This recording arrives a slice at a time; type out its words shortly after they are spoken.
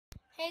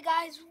Hey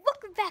guys,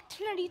 welcome back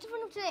to another YouTube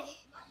video today.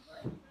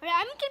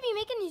 I'm gonna be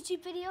making a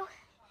YouTube video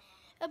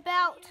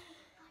about.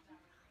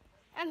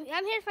 I'm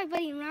here with my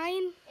buddy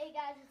Ryan. Hey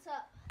guys, what's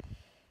up?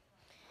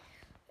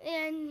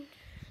 And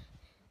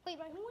wait,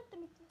 Ryan, who wants to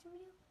make the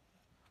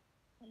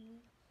video?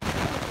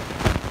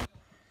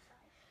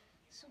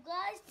 So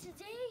guys,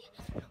 today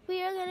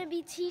we are gonna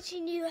be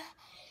teaching you.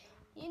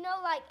 You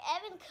know, like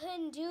Evan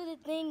couldn't do the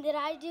thing that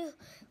I do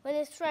with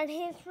his front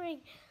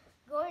handspring.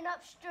 Going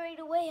up straight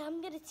away,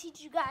 I'm going to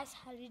teach you guys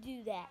how to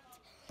do that.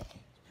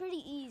 It's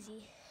pretty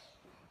easy,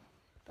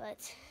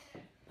 but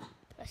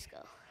let's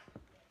go.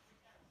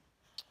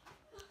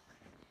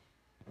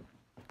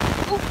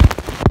 Oh.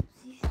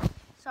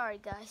 Sorry,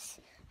 guys.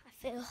 I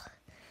fell.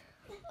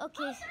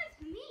 Okay. Oh,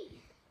 that's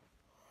me.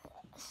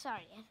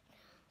 Sorry.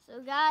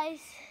 So, guys,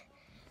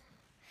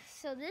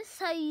 so this is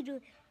how you do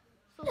it.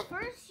 So,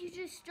 first, you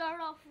just start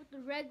off with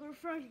the regular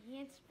front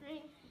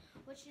handspring,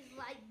 which is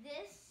like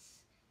this.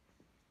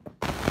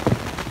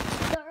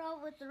 Start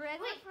off with the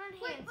regular front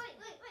hands. Wait.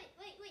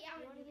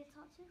 You want to get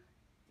taught to?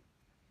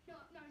 No.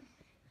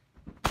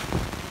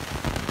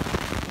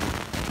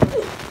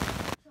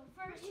 So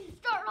first you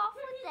start off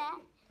with that.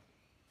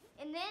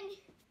 And then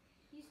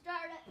you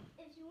start,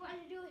 if you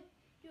want to do it,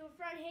 do a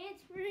front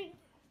handspring.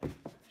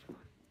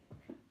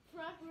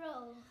 Front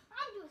row.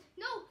 I'm doing,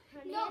 no.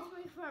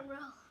 Handspring, front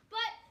row.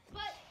 But,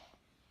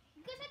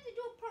 you guys have to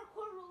do a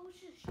parkour row,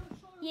 which is short.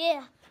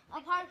 Yeah,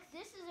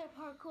 this is a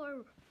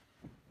parkour.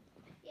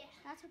 Yeah,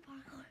 that's a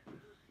parkour.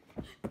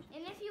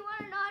 And if you want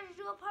to know how to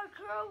do a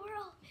parkour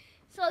roll,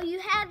 so you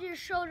have your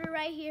shoulder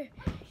right here.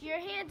 Your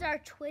hands are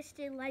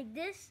twisted like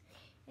this,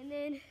 and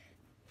then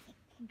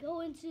go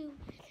into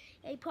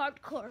a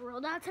parkour roll.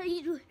 That's how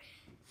you do it.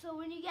 So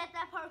when you get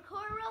that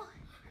parkour roll,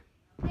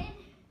 then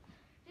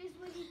this is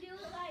when you do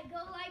it, like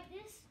go like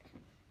this.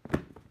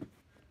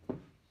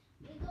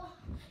 You go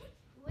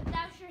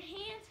without your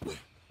hands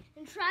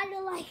and try to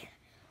like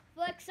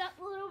flex up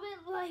a little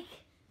bit, like.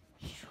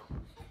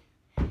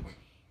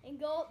 And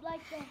go up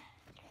like that.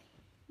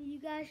 You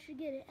guys should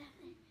get it.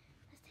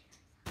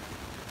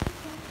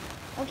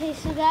 Okay,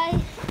 so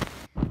guys.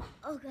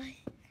 Oh, guys.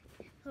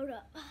 Hold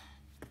up.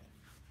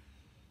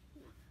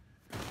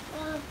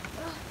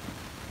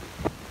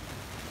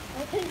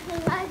 Okay, so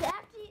guys,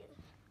 after you.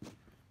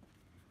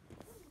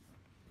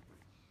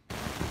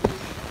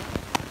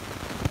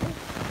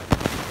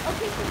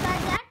 Okay, so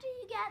guys,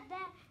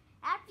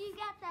 after you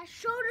got that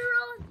shoulder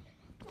roll,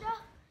 now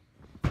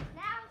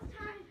it's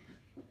time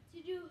to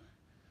do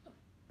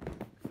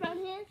front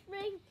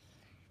handspring,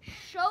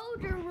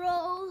 shoulder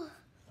roll,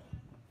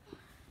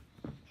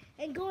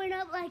 and going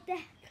up like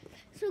that.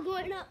 So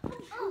going up,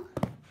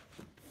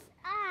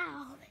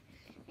 ow,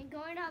 and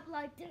going up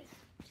like this.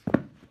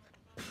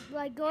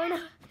 Like going up.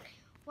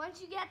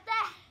 Once you get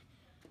that,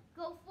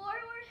 go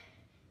forward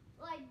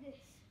like this.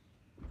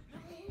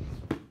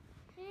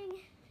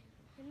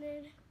 And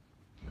then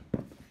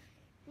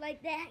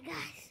like that,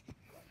 guys.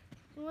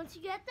 And once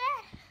you get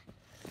that,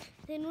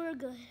 then we're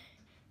good.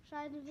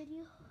 Try the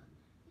video.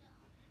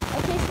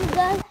 Okay, so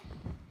guys,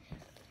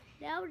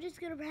 now we're just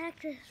gonna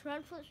practice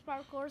front flip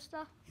parkour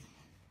stuff.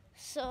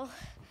 So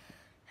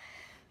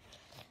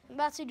I'm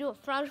about to do a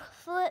front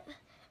flip.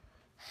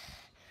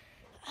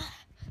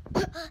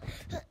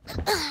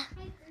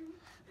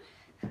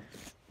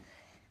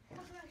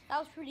 That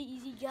was pretty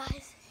easy,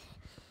 guys.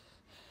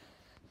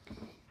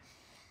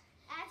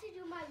 I had to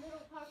do my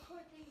little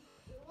parkour thing.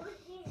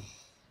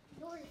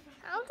 I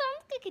don't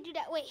think I could do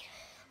that. Wait,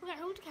 we're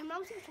gonna hold the camera.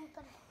 I'm seeing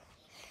something.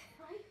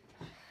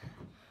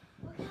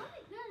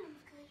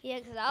 Yeah,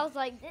 because I was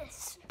like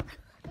this.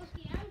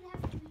 Okay, I would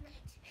have to be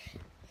right.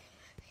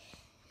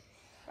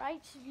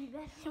 Right should be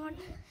better. I'm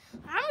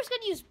just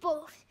going to use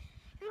both.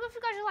 If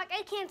you guys are like,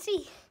 I can't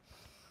see.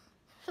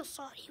 So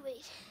sorry,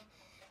 wait.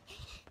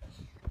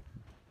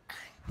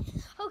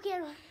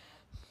 Okay,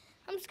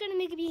 I'm just going to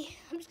make it be,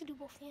 I'm just going to do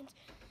both hands.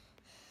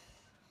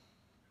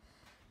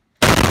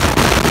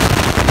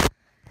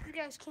 You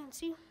guys can't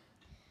see.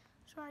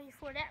 Sorry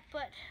for that,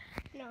 but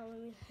no,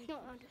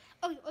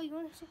 oh, you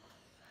want to see?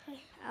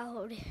 Okay, I'll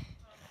hold it.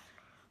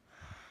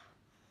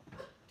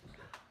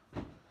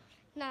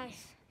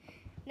 Nice.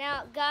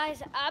 Now,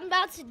 guys, I'm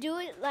about to do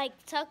it like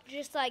tuck,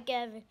 just like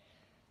Evan.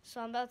 So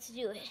I'm about to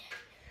do it.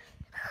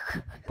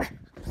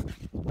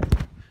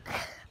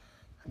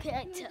 Okay,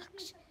 I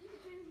tucked.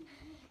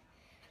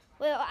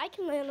 Well, I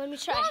can land. Let me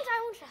try. One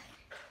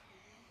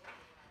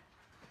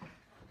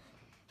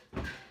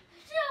try.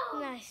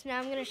 Nice. Now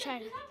I'm gonna try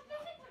to.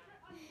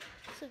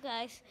 So,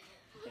 guys,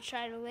 we're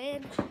trying to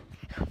land.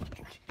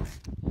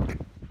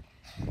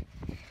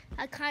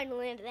 I kind of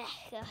landed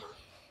that.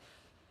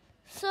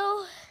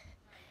 So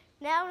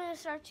now we're gonna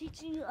start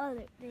teaching you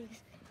other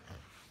things.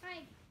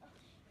 Right.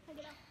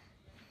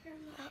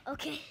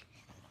 Okay.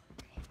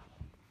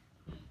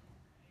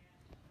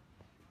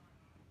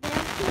 Go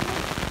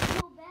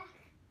back.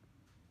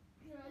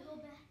 Go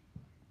back.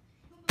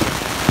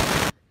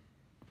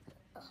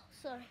 Oh,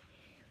 sorry.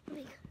 Let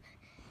me go.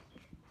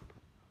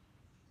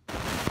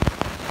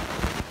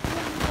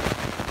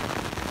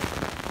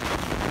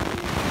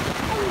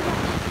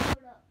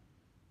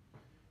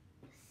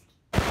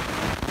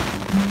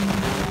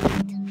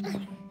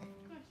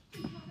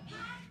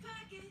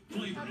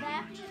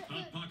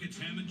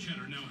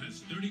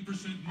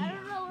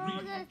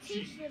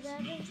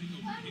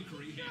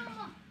 hickory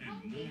ham,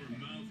 and more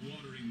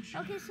mouth-watering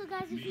cheddar. Okay, so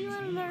guys, if you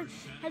want to learn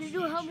how to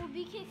do a humble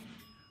B kick,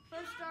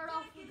 first start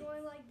off with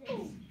going like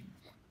this.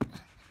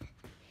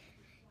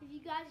 If you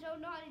guys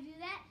don't know how to do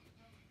that,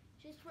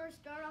 just first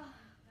start off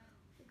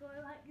with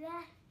going like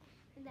that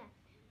and that.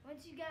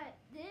 Once you got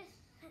this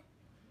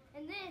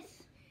and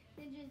this,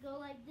 then just go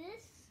like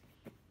this,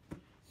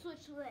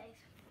 switch legs.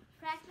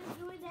 Practice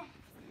doing that.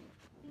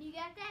 When you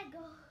got that,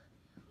 go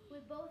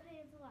with both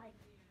hands alike.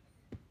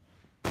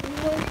 When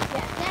you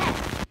got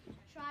that,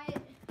 try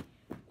it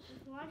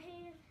with one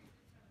hand.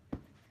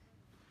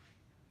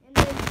 And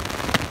then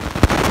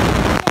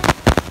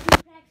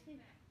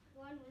practice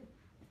one with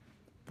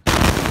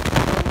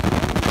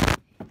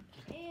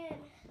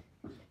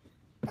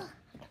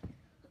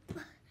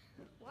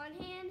one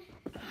hand.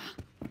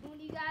 When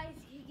you guys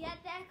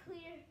get that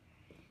clear,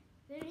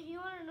 then if you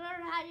want to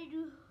learn how to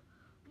do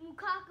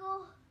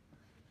Mukako,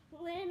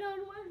 land on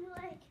one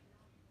leg,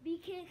 B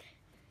kick,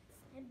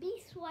 and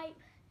B swipe.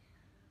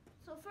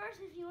 So first,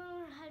 if you want to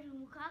learn how to do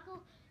Mukako,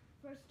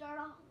 first start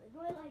off with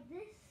going like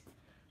this.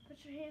 Put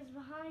your hands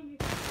behind your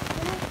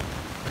head,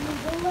 and then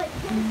go like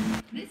this.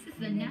 This is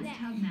the Nest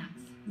Hub Max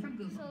from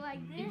Google. So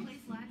like this. It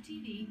plays live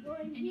TV,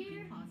 Going and you here,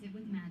 can pause it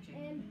with magic.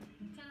 and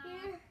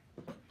here,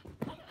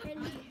 and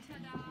here.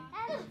 Ta-da!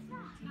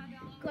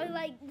 Going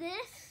like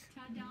this.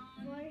 Ta-da!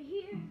 Going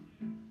here,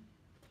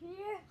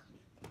 here,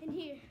 and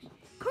here.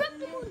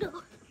 Crypto. That's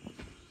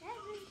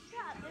the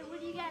shot. And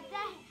when you got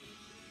that,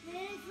 then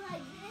it's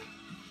like this.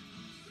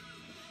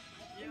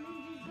 And then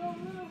just go a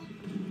little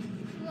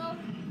slow.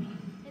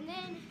 And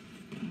then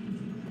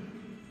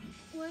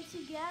once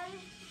you got it,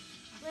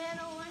 land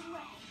on one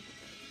leg.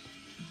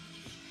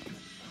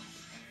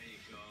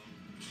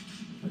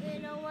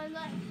 Land on one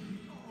leg.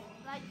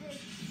 Like this.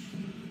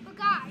 But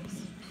guys,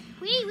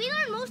 we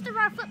learned most of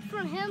our flips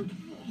from him.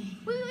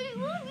 We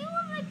learned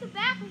like the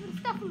backwards and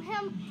stuff from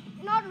him,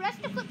 and all the rest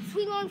of the flips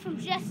we learned from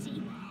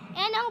Jesse.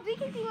 And we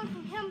can learn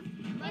from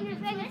him. And the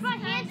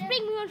front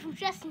handspring we learned from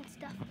Jesse and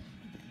stuff.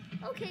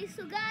 Okay,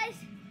 so guys,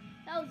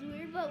 that was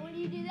weird, but when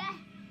you do that,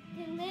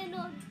 then land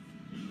on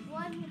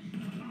one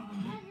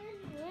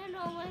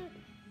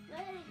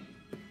leg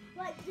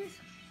like this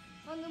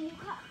on the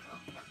Mukako.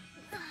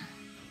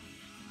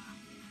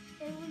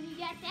 And when you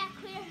get that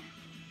clear,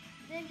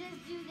 then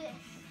just do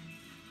this.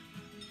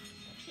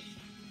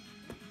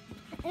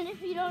 And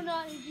if you don't know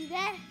how to do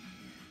that,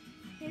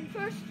 then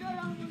first start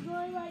off with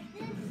going like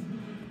this.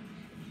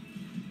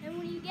 And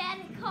when you get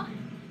it caught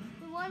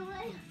with one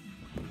leg,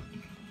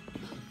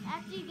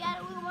 after you got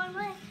it with one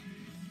leg,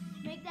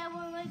 make that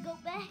one leg go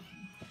back.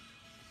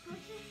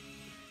 Push it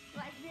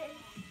like this.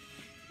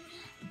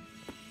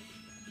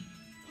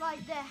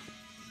 Like that.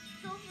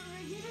 So for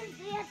beginners,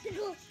 they have to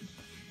go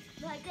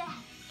like that.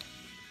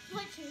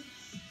 Switch it.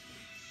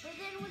 But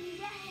then when you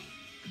get it,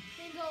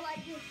 then go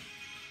like this.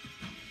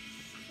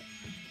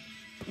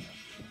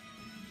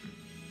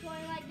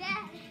 Going like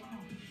that.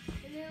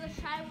 And then let's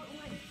try it with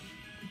one.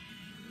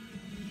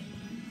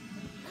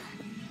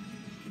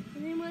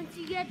 And then once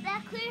you get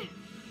that clear,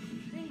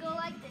 then go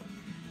like this.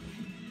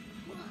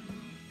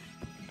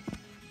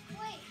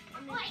 Wait.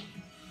 Right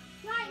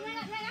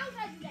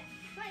outside do that.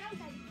 Right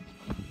outside do that.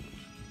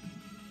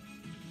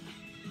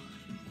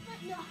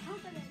 No,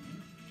 outside that.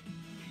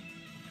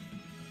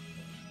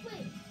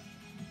 Wait.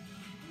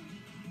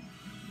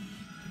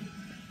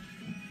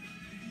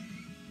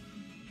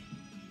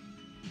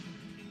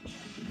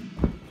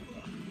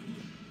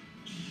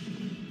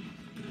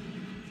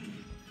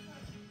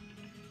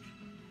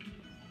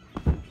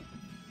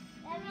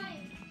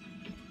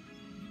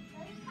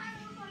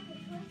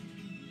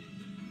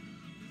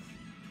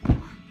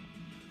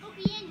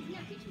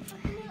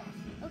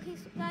 Okay,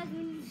 so guys,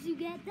 when you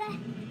get that,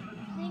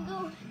 then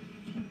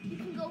you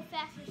can go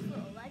fast or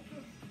slow, like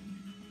this.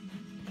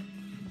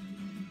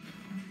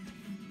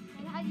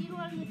 And how do you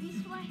want the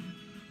B swipe?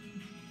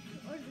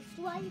 Or the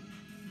swipe?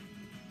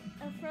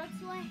 A front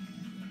swipe?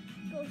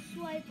 Go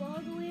swipe all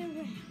the way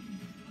around,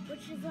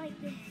 which is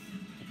like this.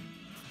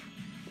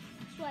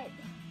 Swipe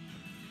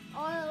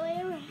all the way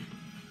around.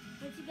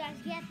 Once you guys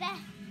get that,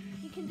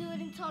 you can do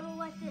it in total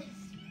like this.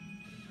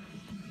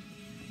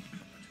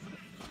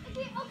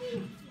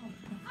 Okay.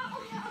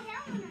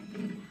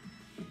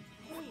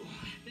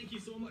 Thank you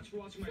so much for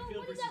watching my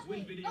Fail vs.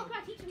 Win video.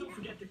 Don't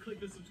forget to click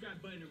the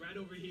subscribe button right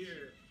over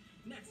here.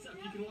 Next up,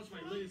 you can watch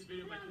my latest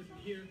video by clicking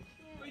here,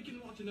 or you can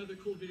watch another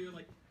cool video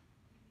like...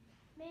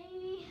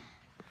 Maybe...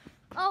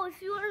 Oh,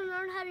 if you want to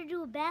learn how to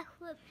do a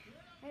backflip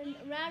and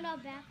round off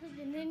backflip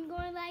and then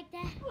going like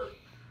that,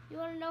 you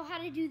want to know how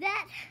to do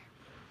that,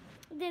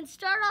 then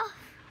start off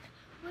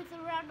with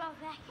a round off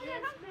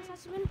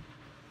backflip.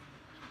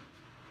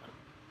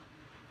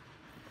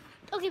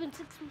 Okay, been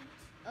 6 minutes.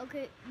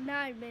 Okay,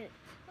 9 minutes.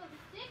 Oh,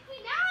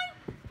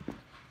 69?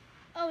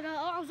 Oh, no,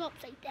 I was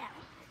upside down.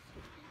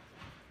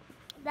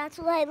 That's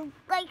why I look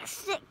like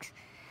 6.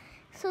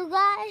 So,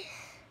 guys,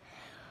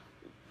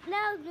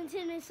 now it's been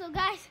 10 minutes. So,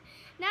 guys,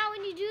 now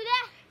when you do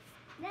that,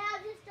 now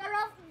just start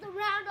off with the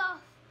round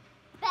off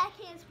back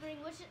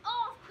handspring, which is,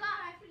 oh, God,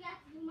 I forgot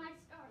to do my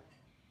start.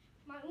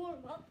 my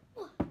warm up.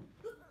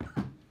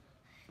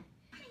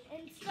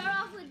 And start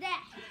off with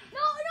that. No,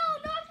 I'm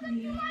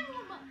gonna do my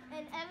warm up.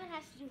 And Evan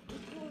has to do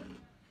his warm up.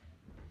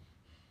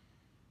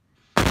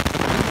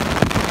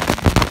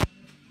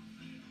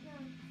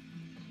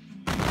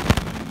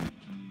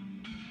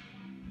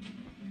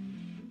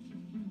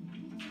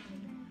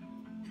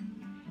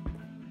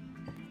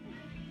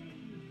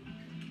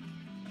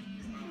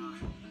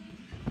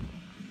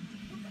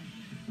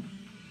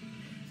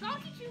 So I'll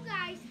teach you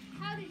guys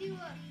how to do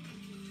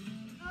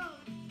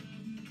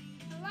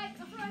like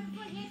a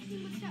front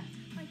handspring with stuff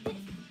like this.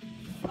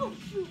 Oh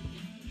shoot!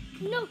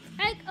 No,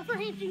 like a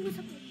front handspring with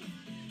something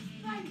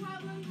like this. Right,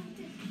 like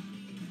this.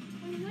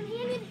 When you're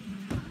one-handed.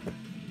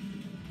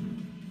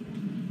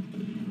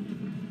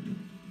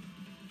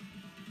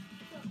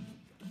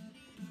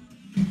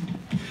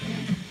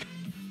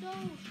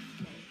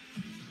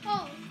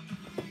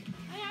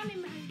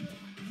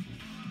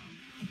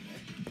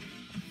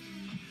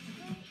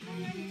 I'm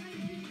in my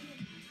hand.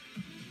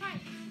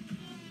 Right.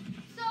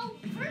 So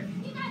first,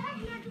 you guys have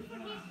to learn to put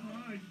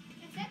hands.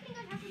 And second, you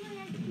guys have to learn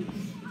how to do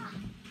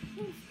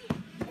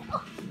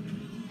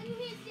and you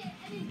hit it,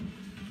 and then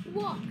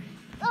walk.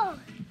 Oh.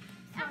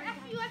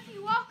 After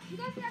you walk, you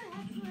guys gotta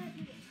have to learn how to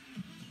do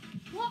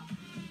this. Walk.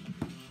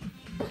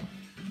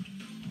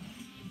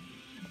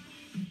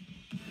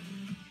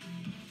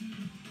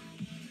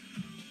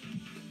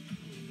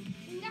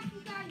 And after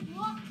you guys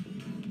walk,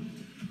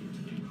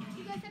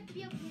 you guys have to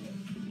be able to do this.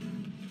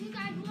 You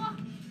guys walk,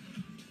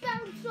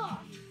 bounce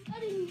off.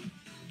 And then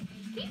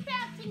keep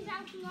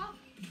bouncing off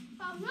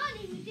while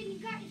running, and then you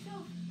got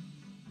yourself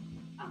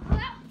a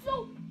collapse. So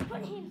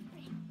put hands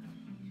free.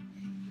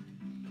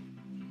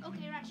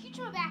 Okay, right, shoot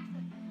your back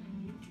foot.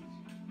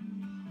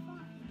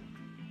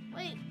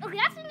 Wait, okay,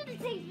 that's the end of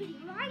today's video.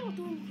 I won't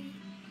do anything.